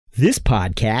This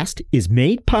podcast is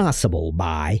made possible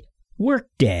by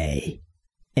Workday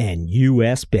and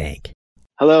U.S. Bank.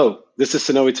 Hello, this is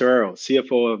Sonoe Terrero,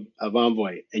 CFO of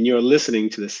Envoy, and you're listening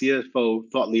to the CFO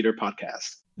Thought Leader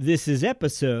Podcast. This is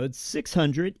episode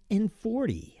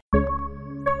 640.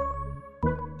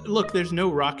 Look, there's no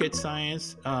rocket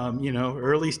science.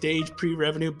 Early stage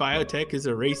pre-revenue biotech is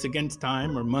a race against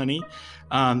time or money.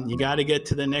 You got to get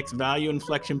to the next value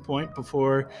inflection point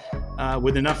before,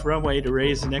 with enough runway to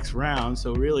raise the next round.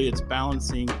 So really, it's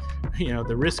balancing,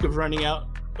 the risk of running out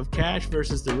of cash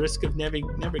versus the risk of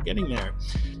never getting there.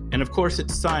 And of course,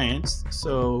 it's science,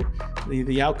 so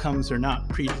the outcomes are not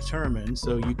predetermined.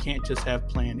 So you can't just have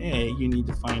plan A. You need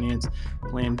to finance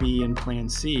plan B and plan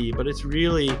C. But it's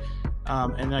really,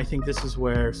 and I think this is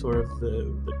where sort of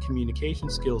the communication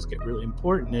skills get really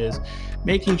important, is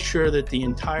making sure that the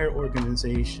entire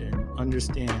organization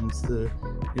understands the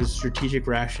strategic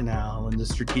rationale and the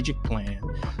strategic plan,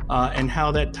 and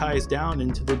how that ties down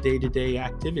into the day-to-day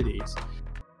activities.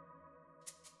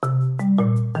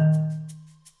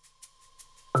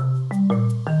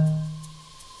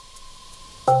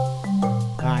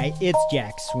 Hi, it's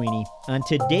Jack Sweeney. On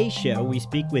today's show, we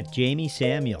speak with Jamie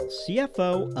Samuels,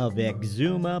 CFO of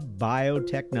EXUMA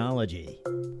Biotechnology.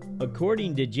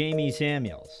 According to Jamie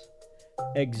Samuels,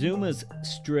 EXUMA's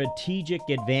strategic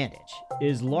advantage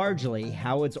is largely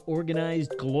how it's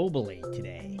organized globally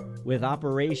today, with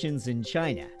operations in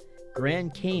China,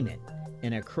 Grand Cayman,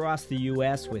 and across the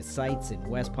U.S. with sites in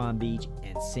West Palm Beach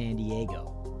and San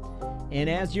Diego. And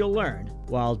as you'll learn,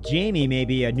 while Jamie may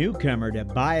be a newcomer to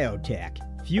biotech,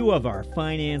 few of our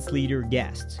finance leader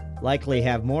guests likely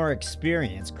have more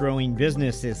experience growing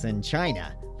businesses in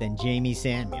China than Jamie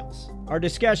Samuels. Our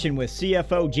discussion with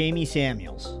CFO Jamie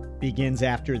Samuels begins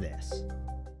after this.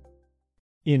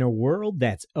 In a world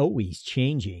that's always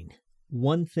changing,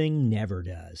 one thing never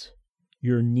does: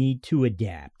 your need to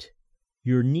adapt,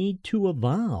 your need to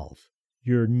evolve,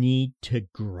 your need to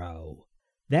grow.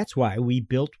 That's why we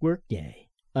built Workday,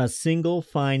 a single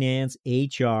finance,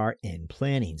 HR, and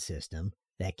planning system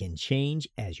that can change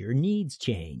as your needs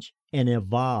change and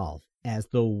evolve as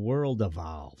the world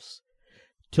evolves.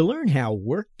 To learn how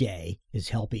Workday is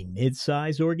helping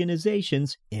mid-size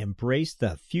organizations embrace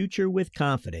the future with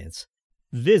confidence,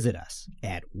 visit us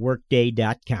at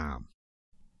workday.com.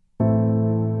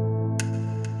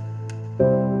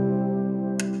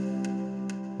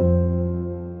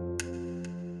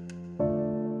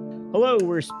 Hello,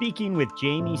 we're speaking with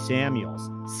Jamie Samuels,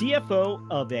 CFO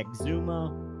of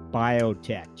EXUMA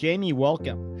Biotech. Jamie,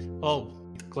 welcome. Oh,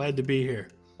 glad to be here.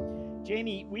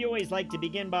 Jamie, we always like to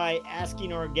begin by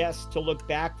asking our guests to look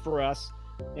back for us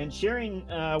and sharing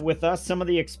with us some of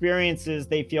the experiences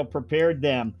they feel prepared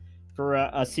them for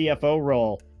a CFO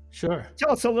role. Sure.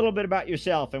 Tell us a little bit about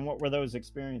yourself and what were those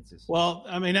experiences? Well,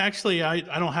 actually, I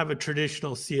don't have a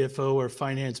traditional CFO or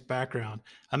finance background.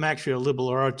 I'm actually a liberal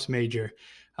arts major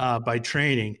by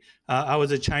training. I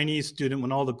was a Chinese student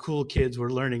when all the cool kids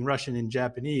were learning Russian and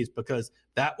Japanese because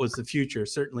that was the future,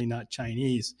 certainly not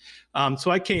Chinese.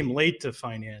 So I came late to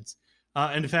finance.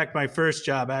 And in fact, my first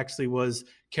job actually was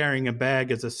carrying a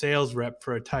bag as a sales rep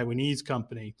for a Taiwanese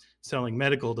company selling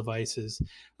medical devices.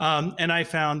 And I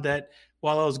found that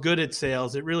while I was good at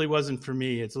sales, it really wasn't for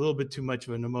me. It's a little bit too much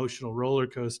of an emotional roller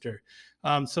coaster.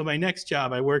 So my next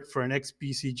job, I worked for an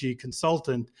ex-BCG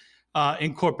consultant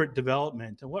in corporate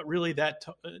development. And what really that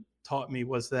taught me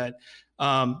was that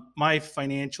my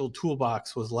financial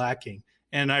toolbox was lacking,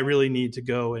 and I really need to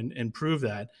go and prove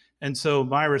that. And so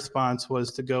my response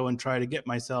was to go and try to get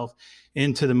myself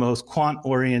into the most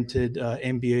quant-oriented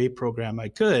MBA program I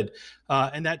could.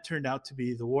 And that turned out to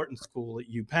be the Wharton School at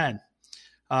UPenn.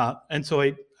 And so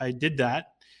I did that.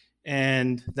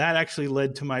 And that actually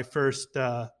led to my first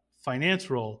finance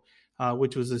role,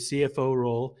 which was a CFO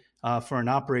role for an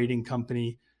operating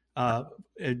company,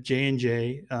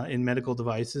 J&J in medical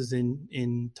devices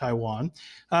in Taiwan,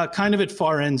 kind of at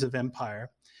far ends of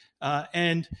empire.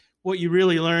 And what you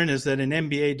really learn is that an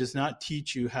MBA does not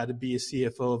teach you how to be a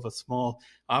CFO of a small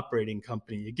operating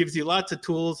company. It gives you lots of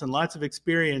tools and lots of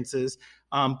experiences,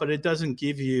 but it doesn't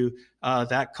give you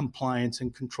that compliance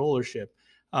and controllership.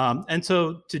 And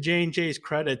so to J&J's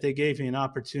credit, they gave me an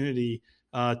opportunity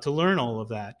to learn all of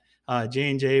that.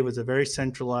 J&J was a very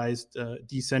centralized,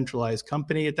 decentralized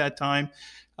company at that time.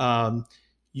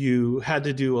 You had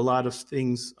to do a lot of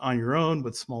things on your own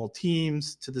with small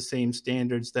teams to the same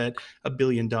standards that $1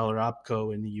 billion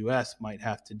opco in the US might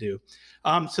have to do.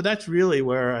 So that's really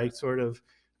where I sort of,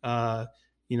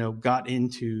 got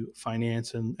into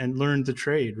finance and learned the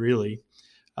trade, really.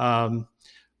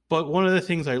 But one of the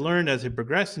things I learned as I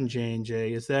progressed in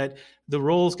J&J is that the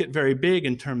roles get very big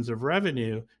in terms of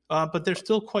revenue, but they're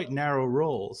still quite narrow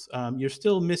roles. You're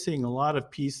still missing a lot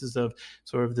of pieces of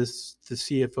sort of the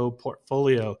CFO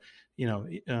portfolio,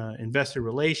 investor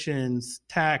relations,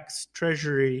 tax,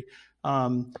 treasury,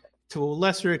 to a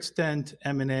lesser extent,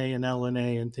 M&A and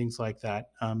L&A and things like that,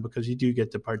 because you do get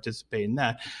to participate in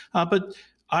that. But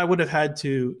I would have had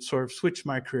to sort of switch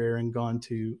my career and gone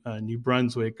to New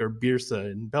Brunswick or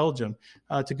Beersa in Belgium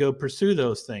to go pursue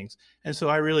those things. And so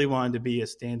I really wanted to be a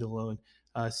standalone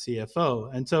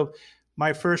CFO. And so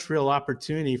my first real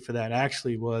opportunity for that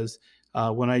actually was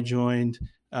when I joined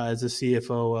as a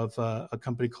CFO of a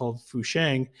company called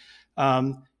Fusheng.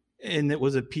 And it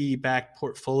was a PE-backed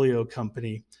portfolio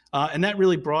company. And that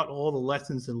really brought all the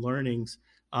lessons and learnings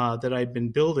that I'd been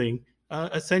building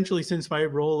essentially since my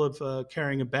role of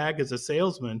carrying a bag as a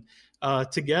salesman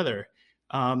together.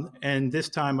 And this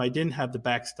time I didn't have the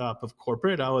backstop of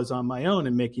corporate. I was on my own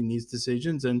and making these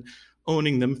decisions and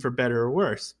owning them for better or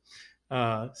worse.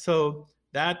 So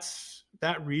that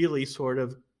really sort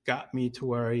of got me to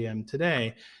where I am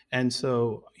today. And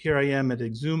so here I am at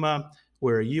EXUMA.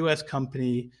 We're a US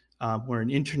company. We're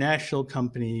an international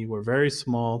company. We're very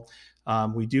small.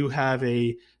 We do have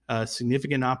a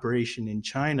significant operation in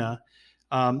China.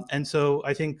 And so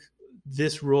I think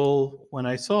this role, when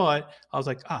I saw it, I was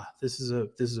like, this is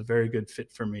a very good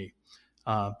fit for me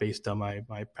based on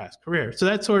my past career. So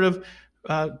that sort of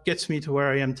gets me to where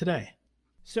I am today.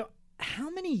 So how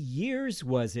many years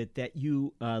was it that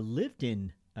you lived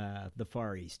in the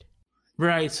Far East?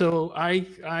 Right. So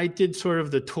I did sort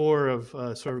of the tour of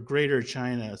sort of greater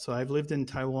China. So I've lived in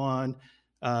Taiwan,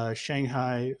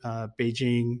 Shanghai,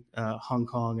 Beijing, Hong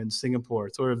Kong, and Singapore,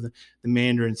 sort of the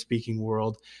Mandarin-speaking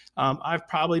world. I've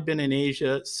probably been in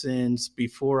Asia since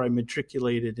before I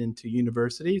matriculated into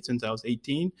university, since I was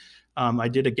 18. I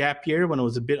did a gap year when it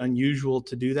was a bit unusual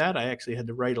to do that. I actually had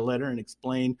to write a letter and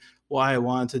explain why I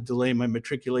wanted to delay my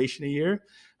matriculation a year.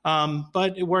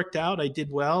 But it worked out. I did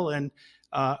well, and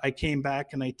I came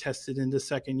back and I tested into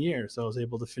second year, so I was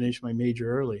able to finish my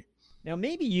major early. Now,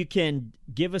 maybe you can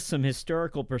give us some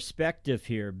historical perspective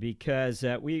here, because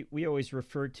we always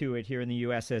refer to it here in the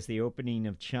U.S. as the opening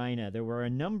of China. There were a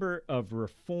number of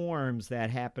reforms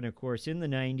that happened, of course, in the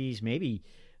 90s, maybe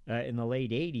in the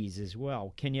late 80s as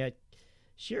well. Can you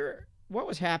share what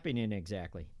was happening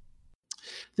exactly?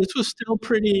 This was still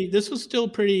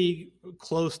pretty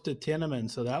close to Tiananmen.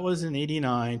 So that was in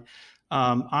 89.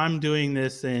 I'm doing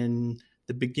this in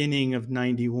the beginning of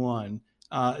 91.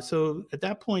 So at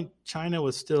that point, China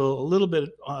was still a little bit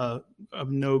of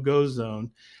no-go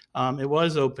zone. It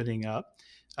was opening up.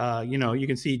 You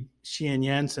can see Xian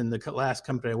Yansen, the last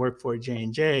company I worked for,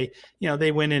 J&J,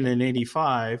 they went in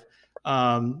 85.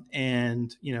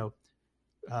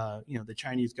 The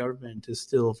Chinese government is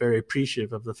still very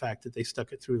appreciative of the fact that they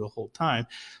stuck it through the whole time.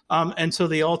 And so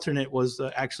the alternate was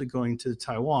actually going to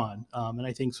Taiwan. And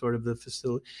I think sort of the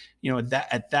facility,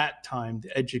 at that time,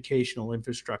 the educational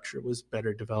infrastructure was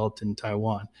better developed in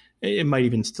Taiwan. It might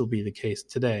even still be the case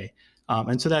today.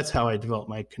 And so that's how I developed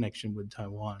my connection with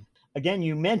Taiwan. Again,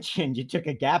 you mentioned you took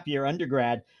a gap year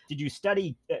undergrad. Did you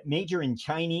study major in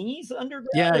Chinese undergrad?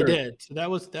 Yeah, I did. So that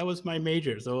was my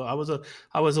major. So I was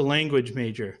a language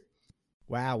major.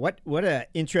 Wow, what an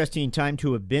interesting time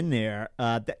to have been there.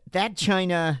 That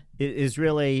China is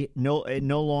really no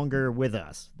longer with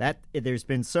us. That there's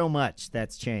been so much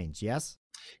that's changed. Yes.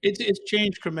 It's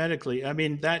changed dramatically. I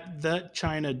mean, that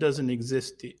China doesn't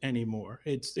exist anymore.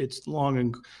 It's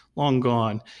long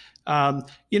gone.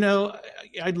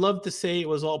 I'd love to say it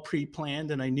was all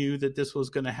pre-planned and I knew that this was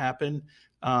going to happen,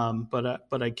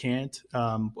 but I can't.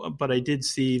 But I did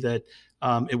see that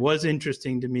it was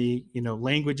interesting to me.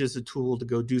 Language is a tool to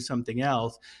go do something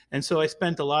else, and so I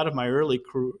spent a lot of my early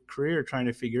career trying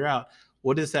to figure out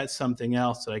what is that something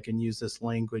else that I can use this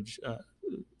language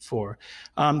for.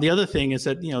 The other thing is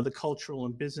that, the cultural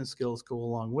and business skills go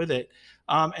along with it.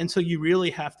 And so you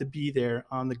really have to be there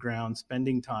on the ground,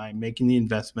 spending time, making the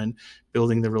investment,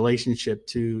 building the relationship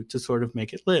to sort of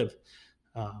make it live.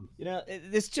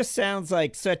 This just sounds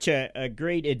like such a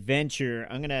great adventure.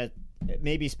 I'm going to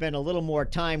maybe spend a little more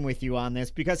time with you on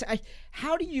this, because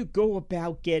how do you go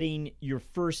about getting your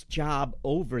first job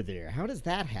over there? How does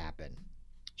that happen?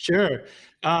 Sure.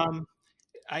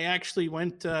 I actually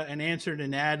went and answered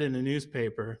an ad in a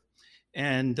newspaper.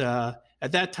 And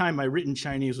at that time, my written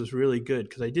Chinese was really good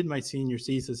because I did my senior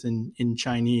thesis in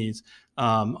Chinese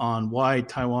on why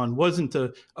Taiwan wasn't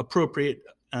an appropriate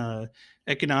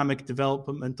economic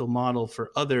developmental model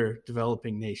for other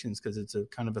developing nations because it's a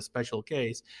kind of a special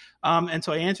case. And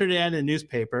so I answered it in a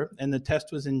newspaper, and the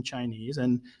test was in Chinese,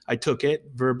 and I took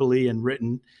it verbally and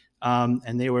written,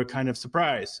 and they were kind of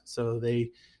surprised. So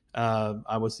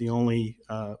I was the only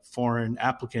foreign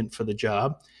applicant for the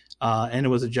job. And it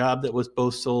was a job that was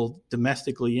both sold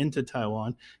domestically into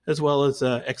Taiwan as well as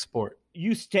export.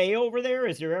 You stay over there?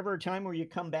 Is there ever a time where you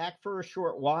come back for a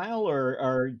short while,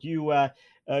 or do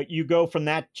you go from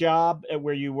that job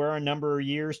where you were a number of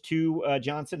years to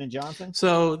Johnson & Johnson?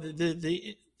 So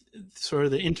the sort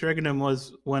of the interregnum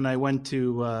was when I went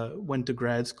to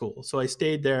grad school. So I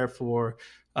stayed there for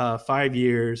 5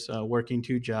 years, working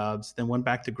 2 jobs, then went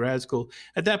back to grad school.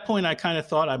 At that point, I kind of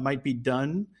thought I might be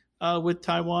done with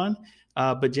Taiwan,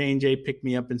 but J&J picked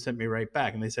me up and sent me right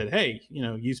back. And they said, hey,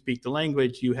 you speak the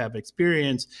language, you have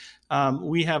experience.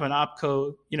 We have an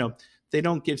opco, they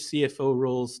don't give CFO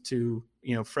roles to,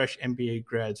 fresh MBA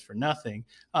grads for nothing.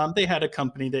 They had a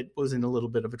company that was in a little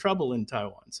bit of a trouble in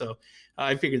Taiwan. So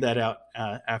I figured that out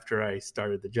after I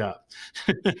started the job.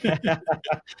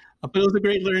 But it was a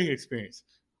great learning experience.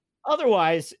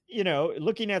 Otherwise,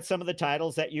 looking at some of the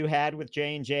titles that you had with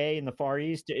J&J in the Far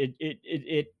East,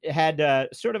 it had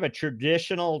sort of a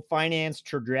traditional finance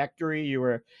trajectory. You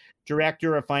were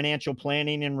director of financial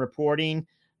planning and reporting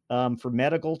for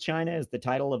Medical China is the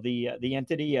title of the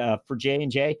entity for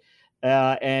J&J.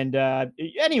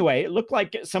 Anyway, it looked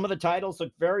like some of the titles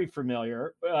looked very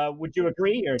familiar. Would you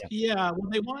agree? Or no? Yeah,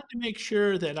 well, they wanted to make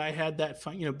sure that I had that,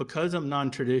 because I'm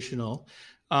non-traditional.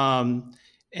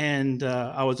 And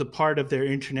I was a part of their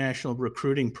international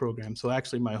recruiting program. So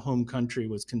actually my home country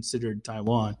was considered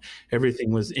Taiwan.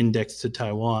 Everything was indexed to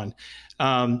Taiwan.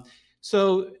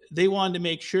 So they wanted to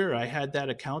make sure I had that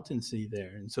accountancy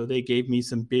there. And so they gave me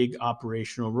some big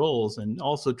operational roles and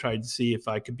also tried to see if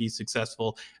I could be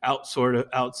successful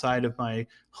outside of my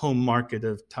home market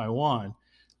of Taiwan.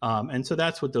 And so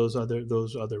that's what those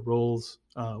other roles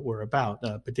were about,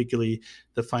 particularly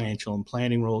the financial and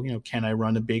planning role. Can I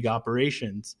run a big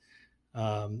operations,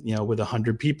 with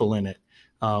 100 people in it,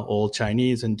 all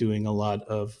Chinese, and doing a lot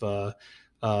of,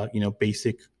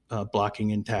 basic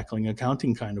blocking and tackling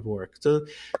accounting kind of work. So,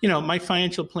 my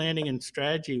financial planning and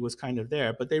strategy was kind of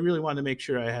there, but they really wanted to make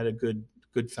sure I had a good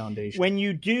foundation. When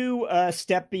you do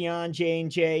step beyond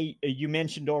J&J, you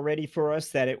mentioned already for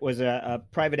us that it was a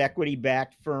private equity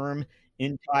backed firm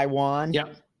in Taiwan. Yeah.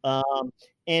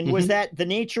 And was that the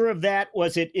nature of that?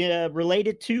 Was it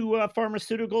related to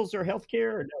pharmaceuticals or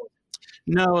healthcare, or no?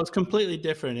 No, it's completely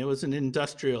different. It was an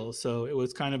industrial, so it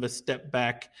was kind of a step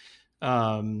back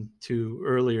to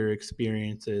earlier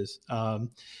experiences.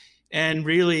 And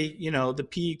really, the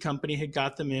PE company had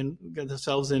got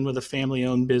themselves in with a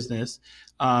family-owned business,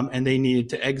 and they needed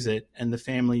to exit, and the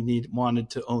family wanted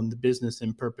to own the business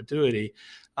in perpetuity.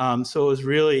 So it was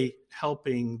really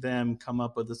helping them come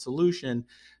up with a solution.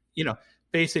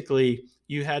 Basically,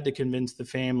 you had to convince the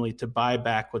family to buy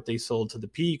back what they sold to the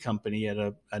PE company at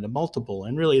a multiple.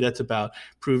 And really, that's about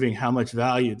proving how much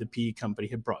value the PE company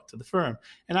had brought to the firm.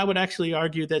 And I would actually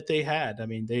argue that they had. I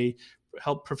mean, they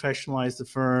helped professionalize the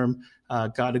firm,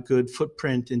 got a good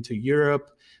footprint into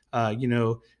Europe.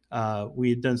 We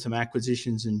had done some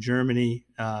acquisitions in Germany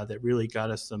that really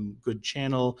got us some good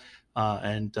channel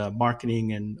and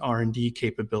marketing and R&D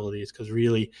capabilities, because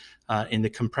really in the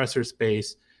compressor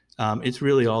space, it's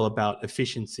really all about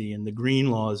efficiency, and the green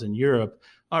laws in Europe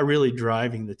are really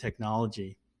driving the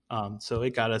technology. So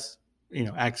it got us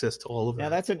access to all of that. Now,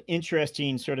 that's an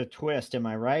interesting sort of twist. Am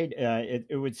I right?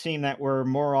 It would seem that we're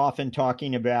more often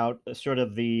talking about sort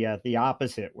of the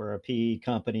opposite, where a PE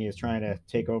company is trying to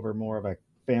take over more of a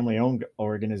family-owned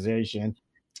organization.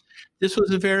 This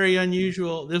was a very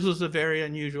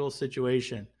unusual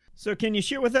situation. So can you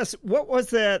share with us what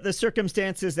was the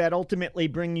circumstances that ultimately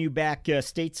bring you back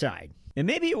stateside? And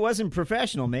maybe it wasn't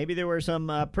professional. Maybe there were some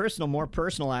more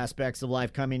personal aspects of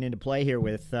life coming into play here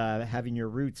with having your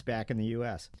roots back in the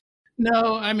U.S.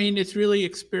 No, I mean, it's really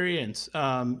experience.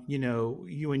 When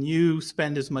you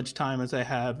spend as much time as I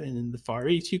have in the Far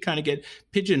East, you kind of get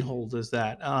pigeonholed as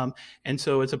that. And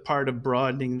so it's a part of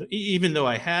broadening, even though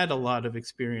I had a lot of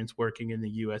experience working in the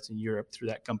US and Europe through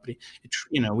that company.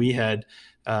 We had,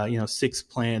 6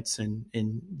 plants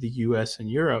in the US and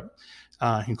Europe,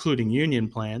 including union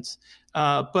plants.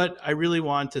 But I really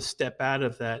want to step out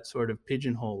of that sort of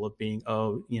pigeonhole of being,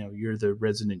 you're the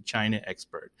resident China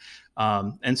expert.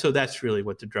 And so that's really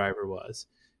what the driver was.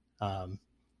 And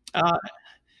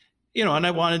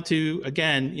I wanted to,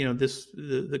 again,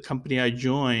 the company I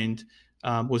joined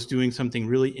was doing something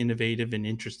really innovative and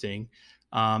interesting.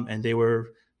 And they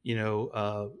were,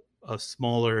 a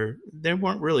smaller, they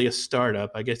weren't really a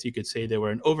startup. I guess you could say they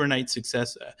were an overnight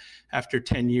success after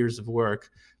 10 years of work.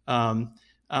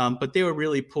 But they were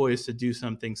really poised to do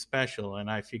something special. And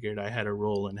I figured I had a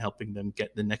role in helping them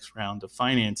get the next round of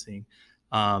financing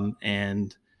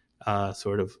and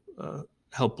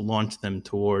help launch them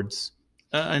towards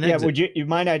an exit. Would you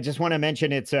mind? I just want to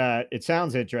mention it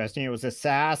sounds interesting. It was a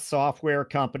SaaS software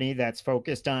company that's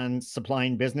focused on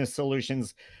supplying business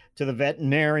solutions to the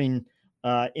veterinarian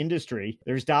industry.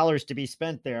 There's dollars to be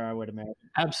spent there, I would imagine.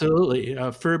 Absolutely.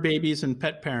 Fur babies and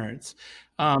pet parents.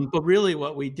 But really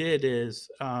what we did is,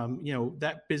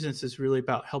 that business is really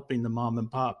about helping the mom and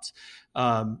pops.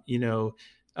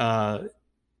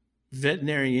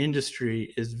 Veterinary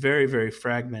industry is very, very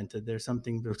fragmented. There's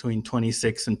something between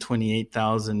 26 and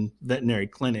 28,000 veterinary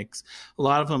clinics. A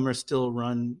lot of them are still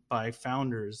run by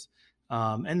founders,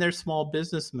 and they're small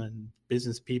businessmen,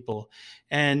 business people.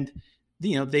 And,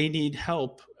 they need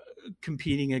help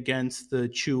competing against the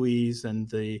Chewies and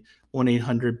the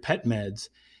 1-800 pet meds.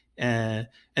 And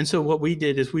so what we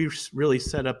did is we really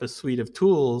set up a suite of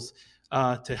tools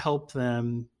to help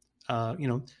them,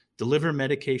 deliver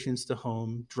medications to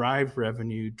home, drive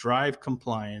revenue, drive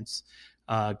compliance,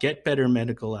 get better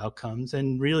medical outcomes,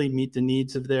 and really meet the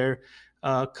needs of their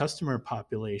customer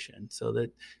population so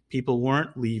that people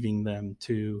weren't leaving them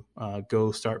to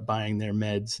go start buying their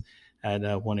meds at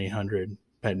 1-800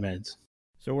 pet meds.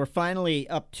 So we're finally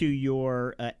up to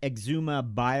your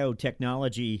EXUMA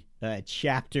biotechnology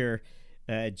chapter,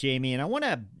 Jamie, and I want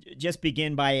to just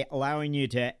begin by allowing you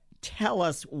to tell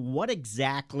us what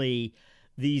exactly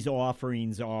these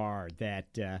offerings are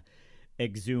that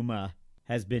EXUMA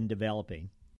has been developing.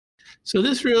 So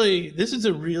this is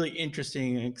a really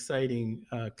interesting and exciting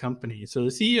company. So the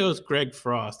CEO is Greg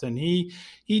Frost, and he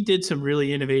did some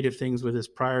really innovative things with his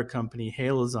prior company,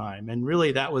 Halozyme. And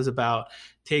really that was about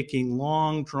taking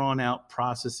long drawn out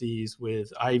processes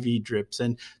with IV drips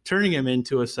and turning them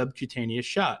into a subcutaneous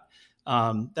shot.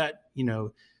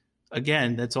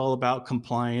 Again, that's all about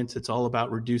compliance. It's all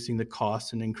about reducing the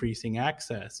cost and increasing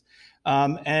access.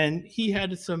 And he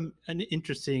had an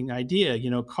interesting idea,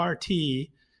 CAR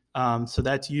T. So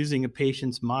that's using a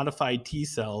patient's modified T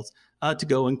cells to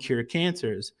go and cure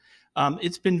cancers.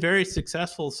 It's been very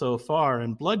successful so far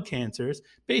in blood cancers,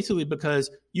 basically because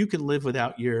you can live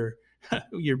without your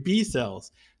B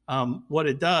cells. What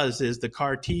it does is the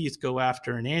CAR Ts go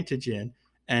after an antigen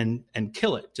and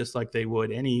kill it, just like they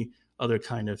would any other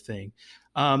kind of thing.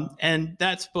 And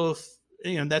that's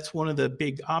that's one of the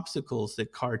big obstacles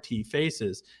that CAR T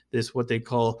faces, this what they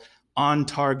call on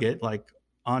target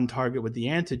with the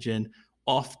antigen,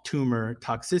 off tumor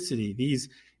toxicity. These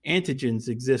antigens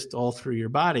exist all through your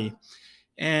body.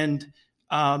 And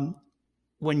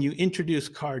when you introduce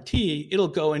CAR T, it'll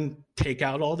go and take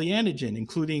out all the antigen,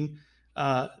 including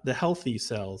the healthy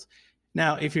cells.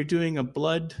 Now, if you're doing a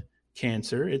blood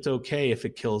cancer, it's okay if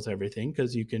it kills everything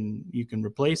because you can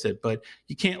replace it, but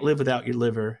you can't live without your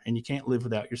liver and you can't live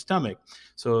without your stomach.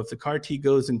 So if the CAR T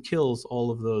goes and kills all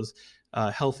of those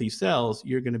healthy cells,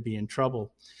 you're going to be in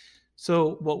trouble.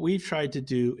 So what we've tried to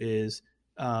do is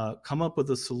come up with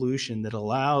a solution that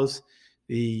allows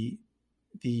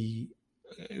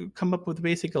come up with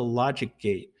basically a logic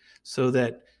gate so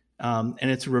that and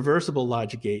it's a reversible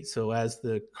logic gate. So as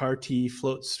the CAR T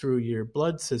floats through your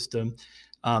blood system,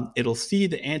 it'll see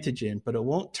the antigen, but it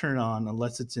won't turn on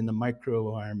unless it's in the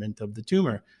microenvironment of the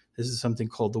tumor. This is something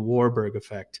called the Warburg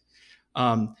effect.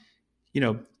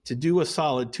 To do a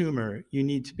solid tumor, you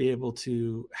need to be able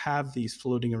to have these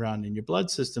floating around in your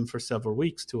blood system for several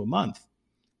weeks to a month.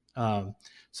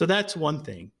 So that's one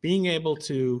thing, being able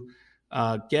to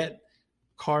get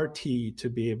CAR T to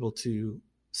be able to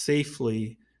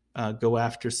safely go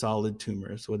after solid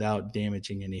tumors without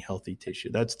damaging any healthy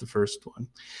tissue. That's the first one.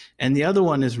 And the other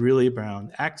one is really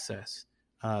around access,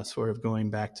 sort of going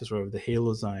back to sort of the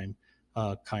Halozyme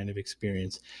kind of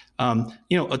experience.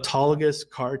 Autologous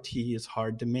CAR T is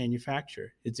hard to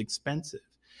manufacture. It's expensive.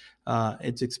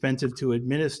 It's expensive to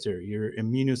administer. You're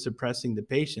immunosuppressing the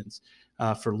patients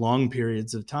for long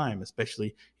periods of time,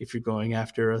 especially if you're going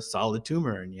after a solid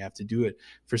tumor and you have to do it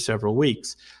for several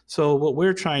weeks. So what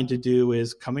we're trying to do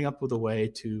is coming up with a way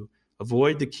to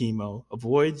avoid the chemo,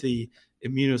 avoid the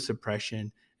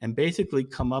immunosuppression, and basically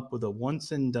come up with a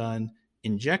once and done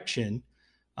injection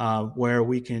where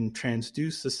we can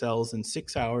transduce the cells in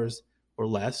 6 hours or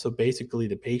less. So basically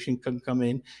the patient can come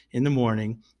in the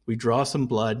morning, we draw some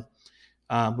blood,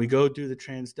 we go do the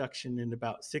transduction in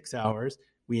about 6 hours,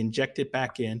 we inject it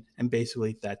back in, and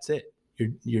basically that's it.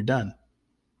 You're done.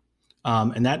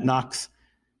 And that knocks,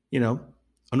 an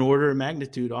order of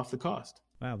magnitude off the cost.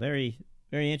 Wow, very,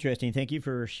 Very interesting. Thank you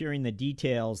for sharing the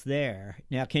details there.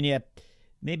 Now, can you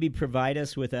maybe provide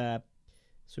us with a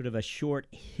sort of a short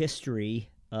history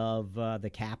of the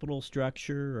capital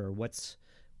structure or what's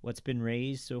been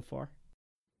raised so far?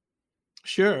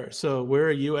 Sure. So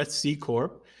we're a U.S. C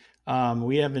Corp.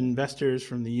 We have investors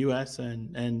from the U.S.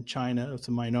 and China,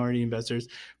 some minority investors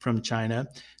from China.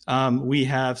 We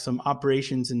have some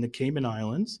operations in the Cayman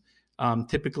Islands.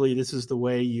 Typically, this is the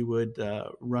way you would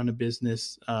run a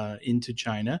business into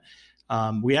China.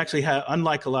 We actually have,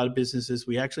 unlike a lot of businesses,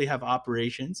 we actually have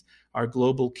operations. Our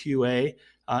global QA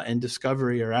and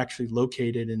discovery are actually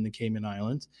located in the Cayman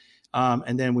Islands.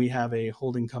 And then we have a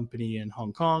holding company in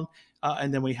Hong Kong.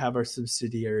 And then we have our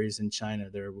subsidiaries in China.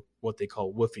 They're what they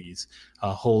call WOFIs,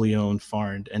 wholly owned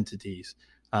foreign entities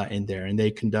in there. And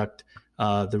they conduct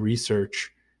the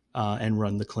research and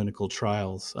run the clinical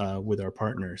trials with our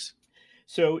partners.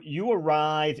 So you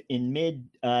arrive in mid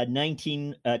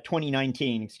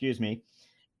 2019, excuse me.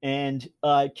 And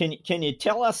can you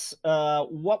tell us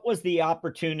what was the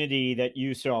opportunity that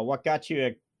you saw? What got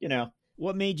you,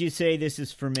 what made you say this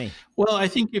is for me? Well, I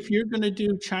think if you're going to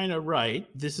do China right,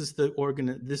 this is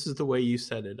the way you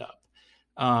set it up.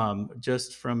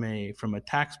 Just from a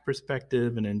tax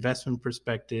perspective, an investment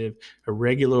perspective, a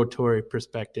regulatory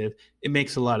perspective, it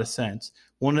makes a lot of sense.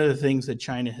 One of the things that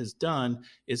China has done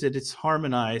is that it's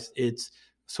harmonized its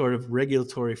sort of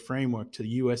regulatory framework to the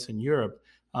U.S. and Europe.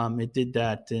 It did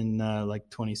that in like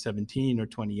 2017 or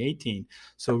 2018.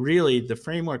 So really, the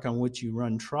framework on which you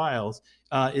run trials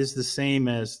is the same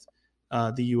as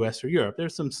the U.S. or Europe.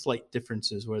 There's some slight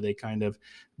differences where they kind of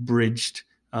bridged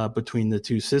between the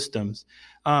two systems.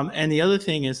 And the other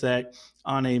thing is that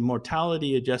on a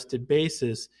mortality-adjusted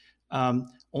basis,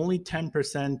 only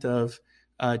 10% of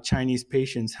Chinese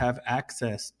patients have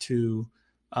access to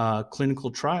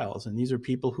clinical trials. And these are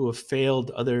people who have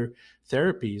failed other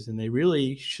therapies, and they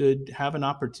really should have an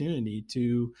opportunity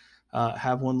to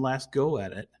have one last go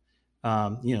at it.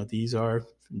 These are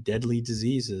deadly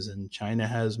diseases, and China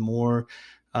has more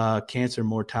cancer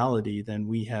mortality than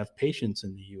we have patients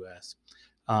in the U.S.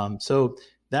 So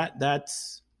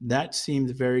that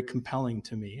seemed very compelling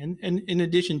to me. And in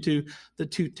addition to the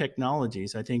two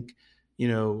technologies, I think,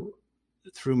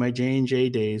 through my J&J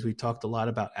days, we talked a lot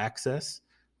about access.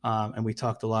 And we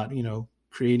talked a lot,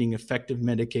 creating effective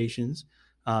medications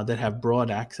that have broad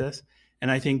access.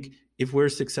 And I think if we're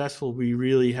successful, we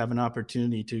really have an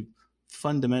opportunity to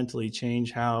fundamentally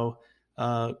change how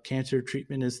cancer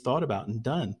treatment is thought about and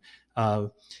done.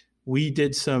 We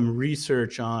did some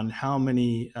research on how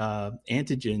many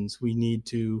antigens we need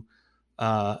to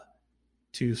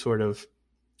sort of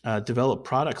develop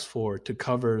products for to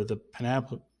cover the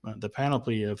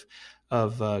panoply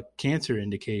of cancer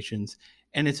indications.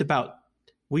 And it's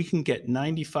we can get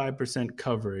 95%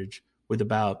 coverage with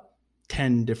about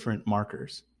 10 different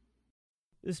markers.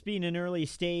 This being an early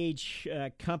stage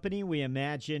company, we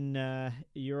imagine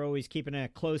you're always keeping a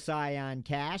close eye on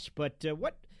cash, but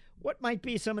what might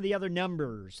be some of the other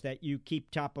numbers that you keep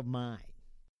top of mind?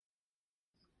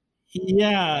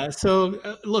 Yeah. So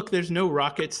look, there's no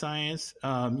rocket science.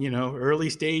 Early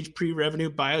stage pre-revenue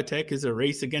biotech is a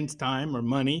race against time or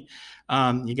money.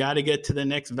 You got to get to the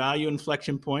next value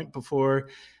inflection point before,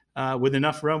 with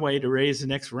enough runway to raise the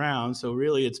next round. So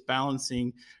really, it's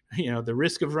balancing, the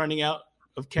risk of running out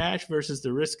of cash versus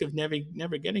the risk of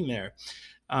never getting there.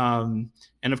 And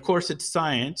of course, it's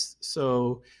science.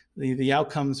 So the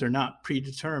outcomes are not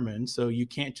predetermined. So you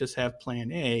can't just have plan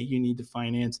A. You need to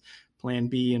finance plan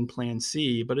B and plan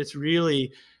C, but it's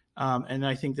really, and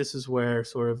I think this is where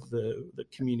sort of the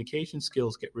communication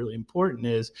skills get really important,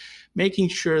 is making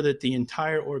sure that the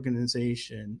entire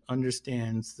organization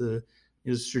understands the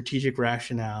strategic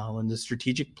rationale and the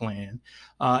strategic plan,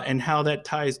 and how that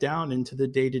ties down into the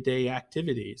day-to-day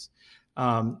activities.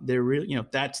 They're really,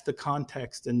 that's the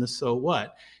context and the so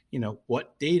what.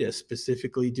 What data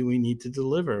specifically do we need to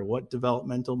deliver? What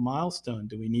developmental milestone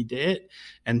do we need to hit?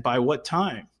 And by what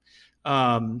time?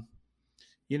 And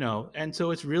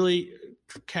so it's really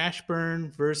cash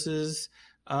burn versus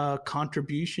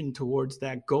contribution towards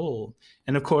that goal.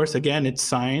 And of course, again, it's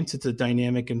science. It's a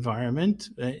dynamic environment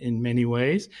in many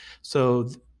ways. So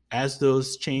as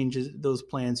those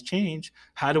plans change,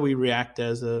 how do we react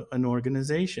as an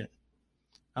organization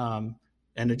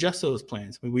and adjust those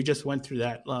plans? I mean, we just went through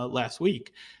that last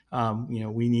week.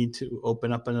 We need to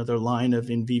open up another line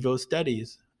of in vivo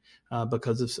studies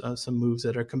because of some moves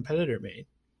that our competitor made.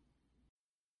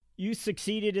 You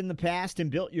succeeded in the past and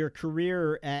built your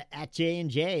career at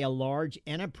J&J, a large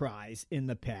enterprise in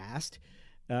the past.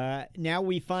 Now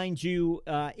we find you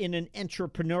in an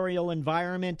entrepreneurial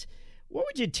environment. What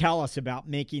would you tell us about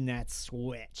making that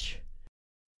switch?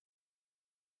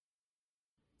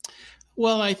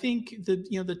 Well, I think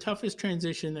the toughest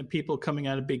transition that people coming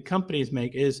out of big companies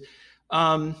make is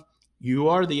you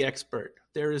are the expert.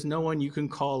 There is no one you can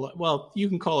call. Well, you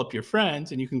can call up your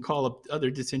friends and you can call up other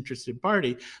disinterested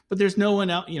party, but there's no one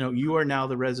else. You are now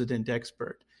the resident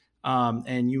expert,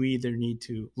 and you either need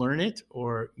to learn it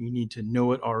or you need to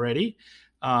know it already.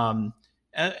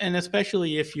 And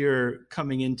especially if you're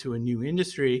coming into a new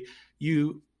industry,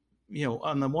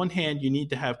 on the one hand, you need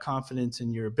to have confidence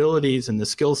in your abilities and the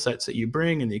skill sets that you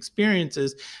bring and the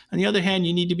experiences. On the other hand,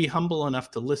 you need to be humble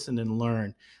enough to listen and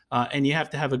learn. And you have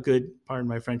to have a good, pardon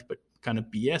my French, but kind of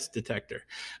BS detector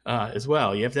as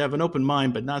well. You have to have an open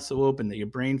mind, but not so open that your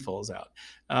brain falls out.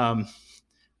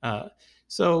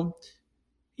 So,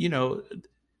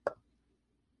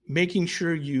 making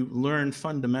sure you learn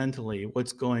fundamentally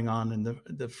what's going on in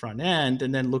the front end,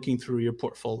 and then looking through your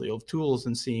portfolio of tools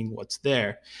and seeing what's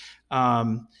there,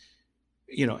 and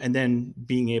then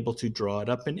being able to draw it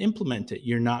up and implement it.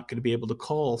 You're not going to be able to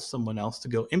call someone else to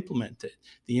go implement it.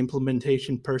 The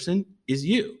implementation person is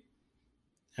you,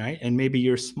 right? And maybe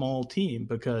your small team,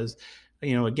 because,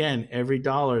 again, every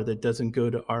dollar that doesn't go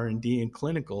to R&D and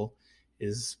clinical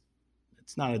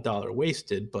it's not a dollar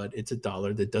wasted, but it's a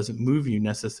dollar that doesn't move you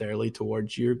necessarily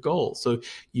towards your goal. So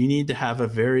you need to have a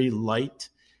very light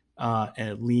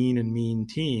and lean and mean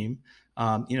team.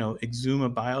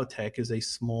 EXUMA Biotech is a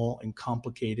small and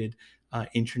complicated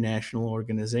international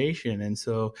organization. And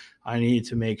so I needed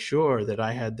to make sure that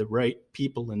I had the right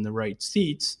people in the right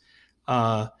seats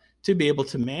to be able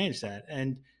to manage that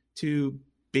and to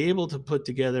be able to put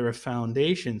together a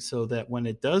foundation so that when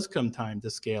it does come time to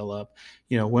scale up,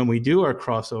 when we do our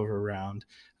crossover round,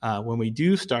 when we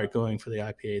do start going for the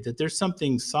IPA, that there's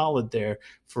something solid there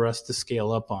for us to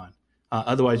scale up on.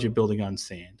 Otherwise, you're building on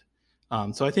sand.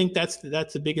 So I think that's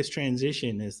the biggest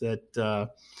transition, is that,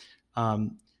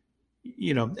 and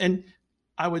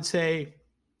I would say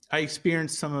I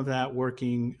experienced some of that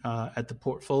working at the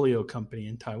portfolio company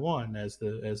in Taiwan as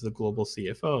the global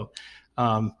CFO.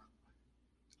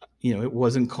 It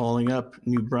wasn't calling up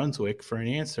New Brunswick for an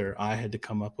answer. I had to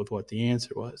come up with what the answer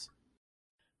was.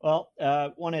 Well,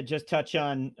 want to just touch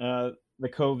on the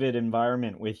COVID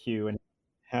environment with you and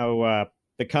how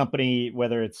the company,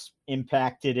 whether it's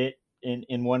impacted it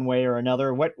in one way or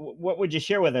another. What would you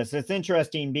share with us? It's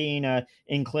interesting being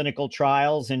in clinical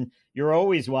trials, and you're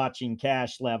always watching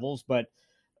cash levels, but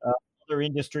other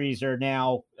industries are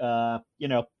now,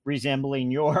 resembling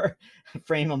your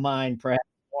frame of mind, perhaps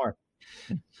more.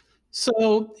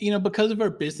 So, because of our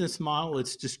business model,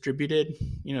 it's distributed,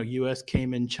 US,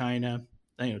 Cayman, China,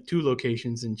 2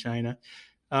 locations in China.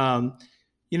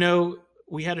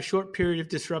 We had a short period of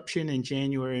disruption in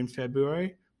January and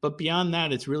February, but beyond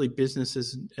that, it's really business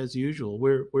as usual.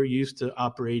 We're used to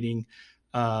operating,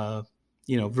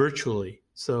 virtually.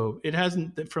 So it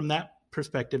hasn't, from that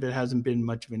perspective, it hasn't been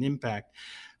much of an impact.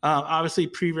 Obviously,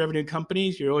 pre-revenue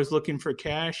companies, you're always looking for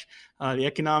cash. The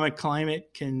economic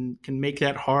climate can make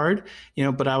that hard,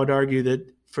 but I would argue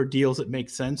that for deals that make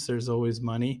sense, there's always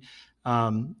money.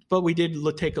 But we did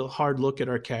take a hard look at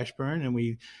our cash burn, and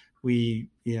we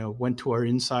went to our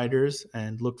insiders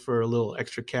and looked for a little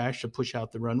extra cash to push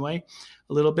out the runway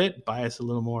a little bit, buy us a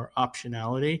little more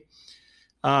optionality.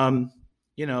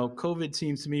 COVID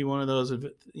seems to me one of those,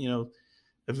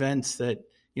 events that,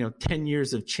 10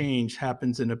 years of change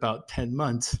happens in about 10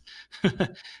 months.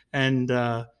 And,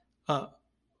 I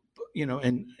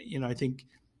think,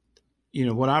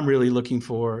 what I'm really looking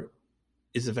for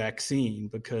is a vaccine,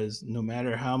 because no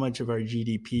matter how much of our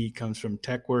GDP comes from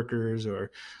tech workers or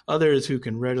others who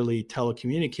can readily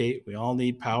telecommunicate, we all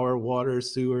need power, water,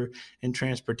 sewer, and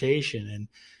transportation. And,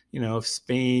 if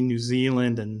Spain, New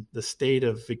Zealand, and the state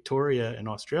of Victoria and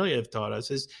Australia have taught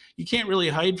us, is you can't really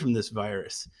hide from this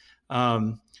virus.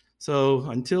 So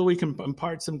until we can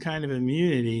impart some kind of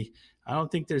immunity, I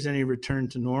don't think there's any return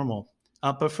to normal.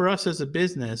 But for us as a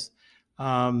business,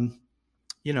 we've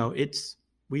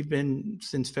been,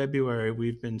 since February,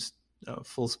 we've been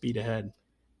full speed ahead.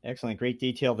 Excellent. Great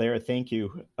detail there. Thank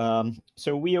you.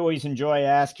 So we always enjoy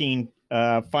asking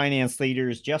finance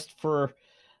leaders just for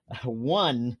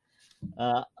one,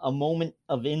 a moment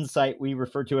of insight we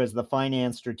refer to as the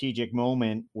finance strategic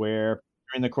moment, where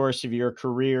during the course of your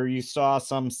career, you saw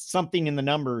something in the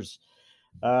numbers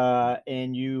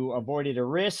and you avoided a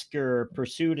risk or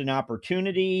pursued an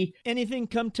opportunity. Anything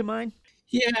come to mind?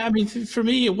 Yeah, I mean, for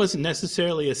me, it wasn't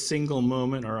necessarily a single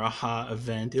moment or aha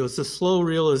event. It was a slow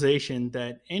realization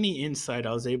that any insight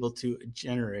I was able to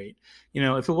generate,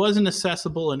 if it wasn't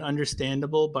accessible and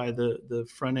understandable by the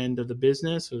front end of the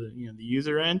business or the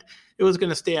user end, it was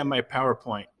going to stay on my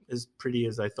PowerPoint. as pretty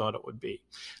as I thought it would be.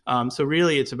 So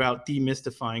really, it's about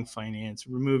demystifying finance,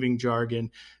 removing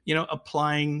jargon,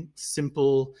 applying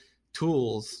simple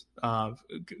tools.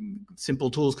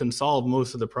 Simple tools can solve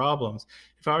most of the problems.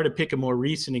 If I were to pick a more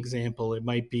recent example, it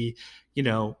might be,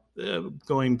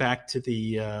 going back to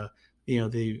the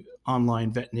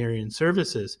online veterinarian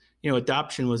services.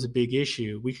 Adoption was a big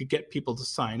issue. We could get people to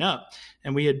sign up,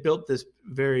 and we had built this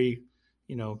very,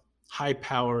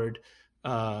 high-powered,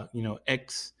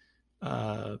 ex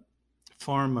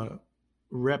pharma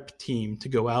rep team to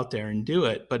go out there and do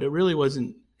it, but it really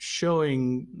wasn't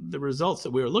showing the results that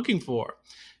we were looking for.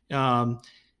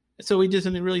 So we did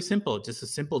something really simple, just a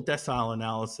simple decile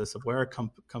analysis of where our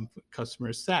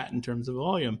customers sat in terms of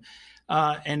volume.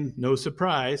 And no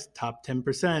surprise, top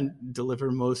 10%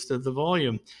 deliver most of the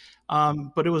volume.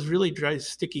 But it was really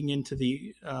sticking into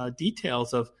the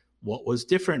details of what was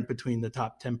different between the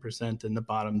top 10% and the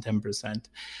bottom 10%.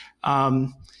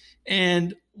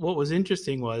 And what was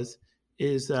interesting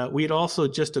is we had also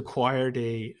just acquired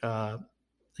a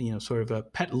sort of a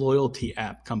pet loyalty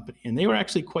app company, and they were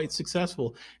actually quite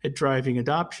successful at driving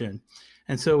adoption.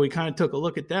 And so we kind of took a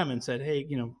look at them and said, hey,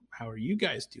 how are you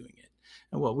guys doing it?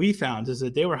 And what we found is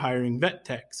that they were hiring vet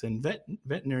techs and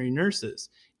veterinary nurses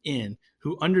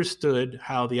who understood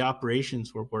how the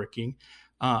operations were working,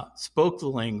 spoke the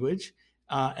language,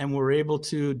 and were able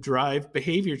to drive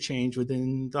behavior change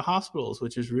within the hospitals,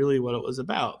 which is really what it was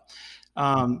about.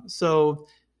 So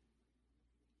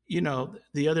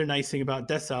the other nice thing about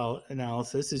decile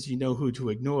analysis is who to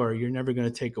ignore. You're never going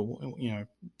to take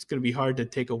it's going to be hard to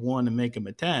take a 1 and make them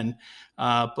a 10.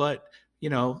 But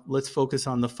let's focus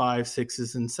on the 5,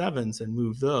 6s, and 7s and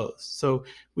move those. So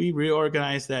we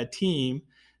reorganized that team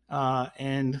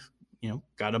and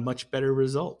got a much better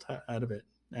result out of it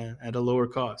at a lower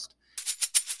cost.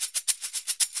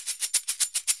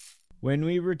 When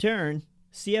we return,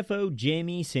 CFO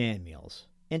Jamie Samuels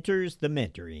enters the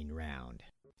mentoring round.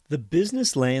 The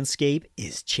business landscape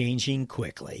is changing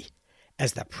quickly.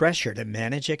 As the pressure to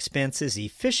manage expenses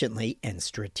efficiently and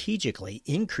strategically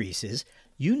increases,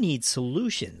 you need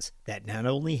solutions that not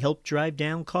only help drive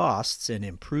down costs and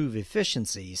improve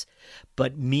efficiencies,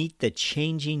 but meet the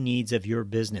changing needs of your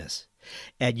business.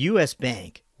 At U.S.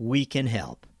 Bank, we can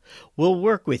help. We'll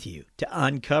work with you to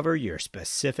uncover your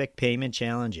specific payment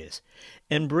challenges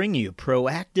and bring you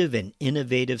proactive and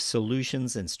innovative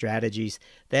solutions and strategies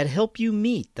that help you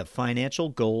meet the financial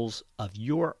goals of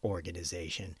your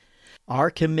organization.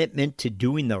 Our commitment to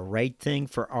doing the right thing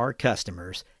for our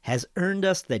customers has earned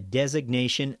us the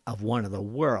designation of one of the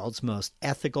world's most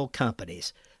ethical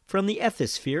companies from the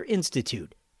Ethisphere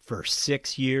Institute for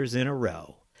 6 years in a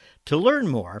row. To learn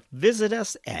more, visit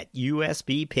us at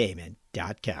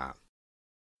usbpayment.com.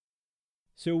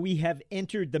 So we have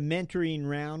entered the mentoring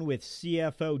round with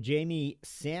CFO Jamie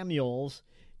Samuels.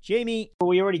 Jamie,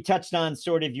 we already touched on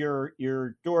sort of your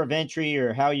door of entry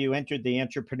or how you entered the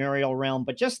entrepreneurial realm,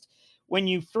 but just when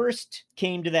you first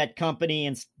came to that company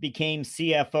and became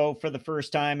CFO for the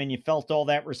first time and you felt all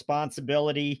that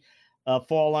responsibility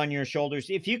fall on your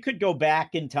shoulders, if you could go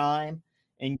back in time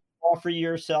and offer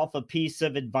yourself a piece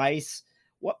of advice,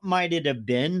 what might it have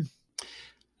been?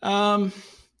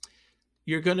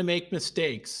 You're going to make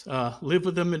mistakes. Live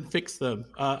with them and fix them.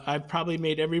 I've probably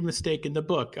made every mistake in the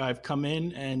book. I've come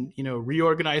in and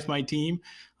reorganized my team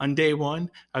on day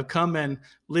one. I've come and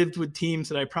lived with teams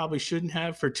that I probably shouldn't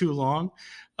have for too long.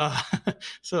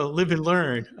 So live and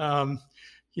learn.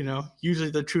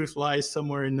 Usually the truth lies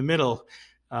somewhere in the middle.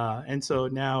 And so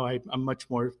now I'm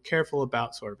much more careful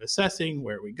about sort of assessing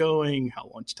where are we going, how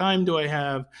much time do I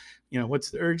have,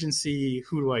 what's the urgency,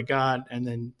 who do I got,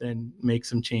 and then make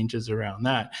some changes around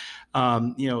that.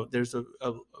 There's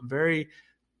a very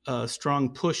strong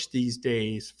push these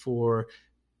days for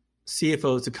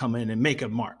CFOs to come in and make a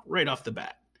mark right off the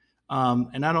bat.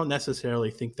 And I don't necessarily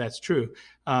think that's true.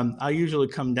 I usually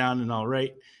come down and I'll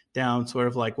write down sort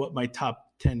of like what my top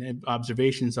 10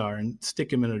 observations are and stick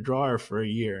them in a drawer for a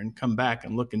year and come back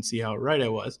and look and see how right I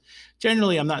was.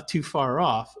 Generally, I'm not too far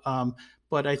off,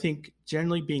 but I think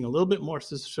generally being a little bit more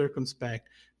circumspect,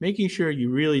 making sure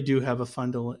you really do have a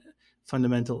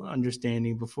fundamental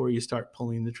understanding before you start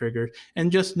pulling the trigger,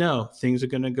 and just know things are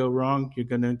going to go wrong. You're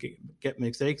going to get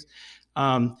mistakes.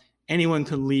 Anyone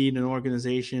can lead an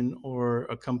organization or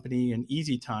a company in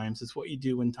easy times. It's what you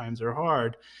do when times are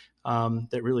hard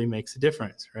that really makes a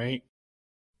difference, right?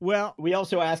 Well, we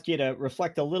also ask you to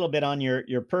reflect a little bit on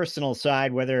your personal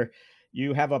side, whether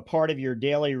you have a part of your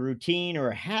daily routine or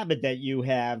a habit that you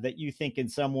have that you think in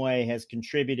some way has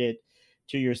contributed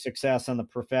to your success on the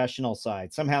professional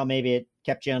side. Somehow maybe it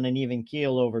kept you on an even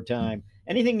keel over time.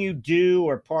 Anything you do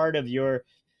or part of your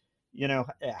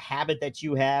a habit that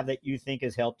you have that you think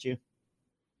has helped you?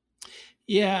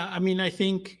 Yeah, I mean, I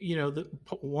think,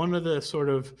 one of the sort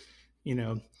of,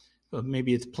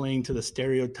 maybe it's playing to the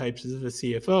stereotypes of the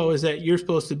CFO is that you're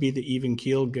supposed to be the even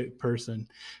keel person.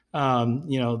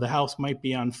 The house might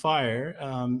be on fire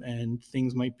and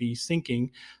things might be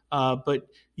sinking, but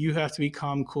you have to be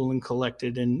calm, cool, and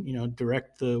collected and,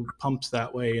 direct the pumps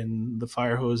that way and the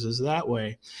fire hoses that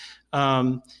way.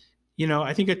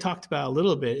 I think I talked about a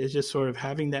little bit is just sort of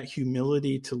having that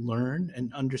humility to learn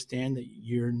and understand that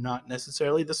you're not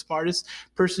necessarily the smartest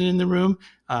person in the room.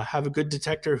 Have a good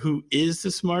detector who is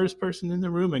the smartest person in the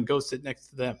room and go sit next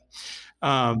to them.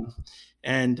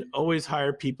 And always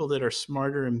hire people that are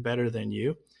smarter and better than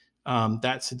you.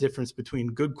 That's the difference between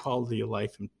good quality of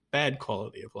life and bad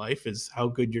quality of life, is how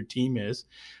good your team is.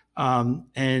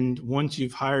 And once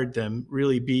you've hired them,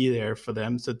 really be there for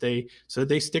them so they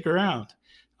stick around.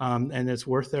 And it's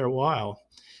worth their while.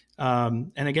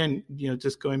 And again,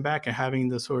 just going back and having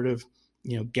the sort of,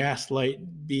 gaslight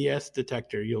BS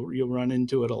detector, you'll run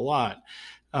into it a lot.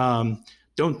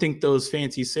 Don't think those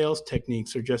fancy sales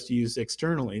techniques are just used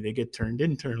externally. They get turned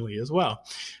internally as well.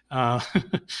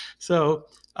 So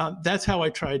that's how I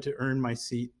tried to earn my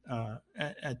seat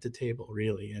at the table,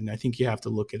 really. And I think you have to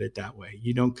look at it that way.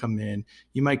 You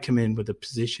might come in with a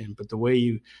position, but the way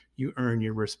you earn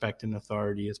your respect and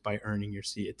authority is by earning your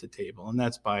seat at the table. And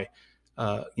that's by,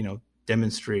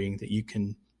 demonstrating that you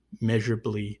can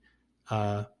measurably,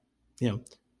 help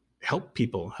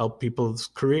people's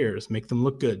careers, make them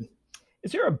look good.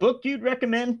 Is there a book you'd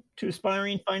recommend to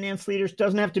aspiring finance leaders?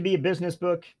 Doesn't have to be a business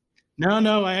book.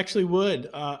 No, I actually would.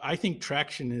 I think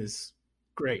Traction is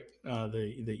great.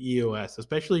 The EOS,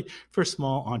 especially for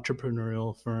small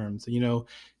entrepreneurial firms.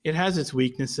 It has its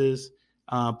weaknesses,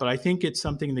 but I think it's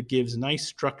something that gives nice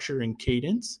structure and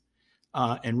cadence,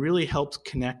 and really helps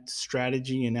connect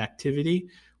strategy and activity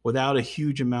without a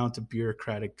huge amount of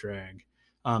bureaucratic drag.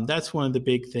 That's one of the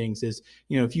big things is,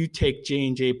 if you take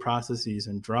J&J processes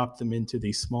and drop them into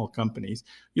these small companies,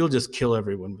 you'll just kill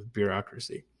everyone with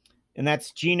bureaucracy. And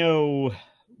that's Gino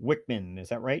Wickman. Is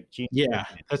that right? Yeah,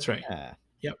 that's right.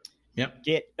 Yep.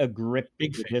 Get a Grip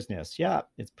Big with fan. Business. Yeah,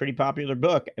 it's a pretty popular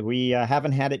book. We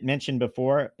haven't had it mentioned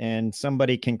before, and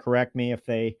somebody can correct me if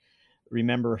they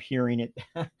remember hearing it,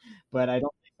 but I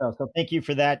don't think so. So thank you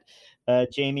for that,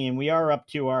 Jamie. And we are up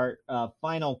to our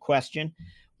final question,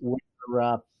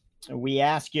 where we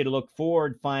ask you to look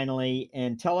forward finally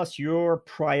and tell us your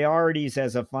priorities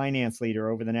as a finance leader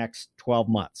over the next 12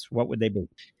 months. What would they be?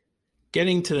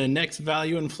 Getting to the next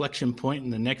value inflection point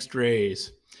and the next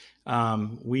raise.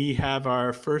 We have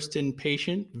our first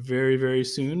inpatient very, very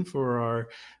soon for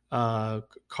our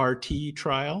CAR T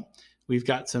trial. We've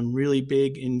got some really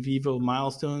big in vivo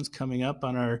milestones coming up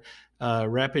on our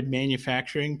rapid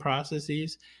manufacturing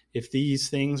processes. If these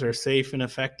things are safe and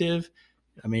effective,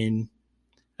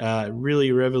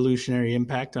 really revolutionary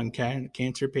impact on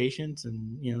cancer patients,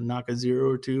 and knock a 0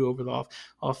 or 2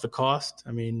 off the cost.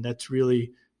 That's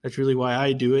really why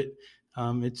I do it.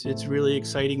 It's really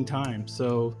exciting time.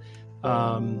 So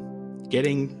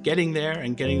getting there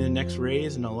and getting the next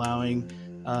raise and allowing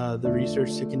the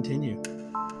research to continue.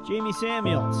 Jamie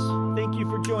Samuels, thank you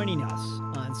for joining us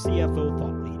on CFO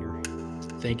Thought Leader.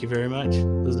 Thank you very much. It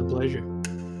was a pleasure.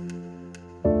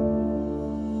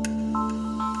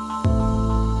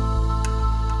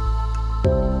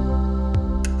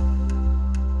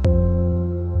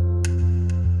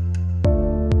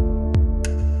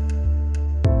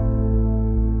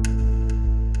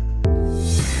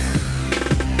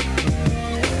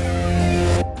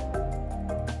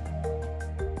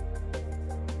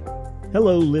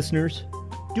 Hello, listeners.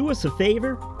 Do us a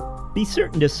favor. Be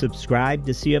certain to subscribe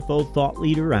to CFO Thought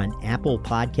Leader on Apple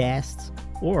Podcasts,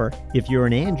 or if you're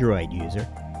an Android user,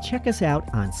 check us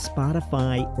out on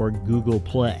Spotify or Google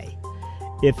Play.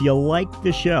 If you like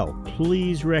the show,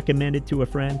 please recommend it to a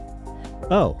friend.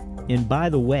 Oh, and by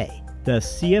the way, the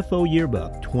CFO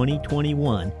Yearbook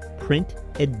 2021 print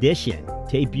edition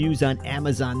debuts on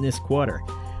Amazon this quarter,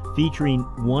 featuring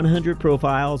 100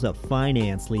 profiles of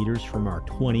finance leaders from our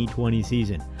 2020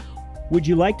 season. Would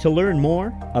you like to learn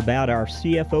more about our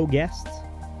CFO guests?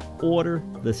 Order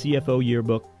the CFO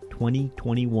Yearbook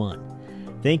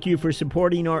 2021. Thank you for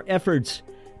supporting our efforts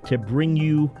to bring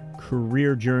you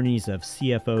career journeys of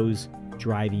CFOs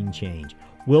driving change.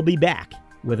 We'll be back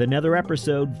with another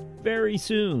episode very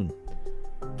soon.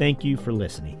 Thank you for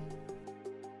listening.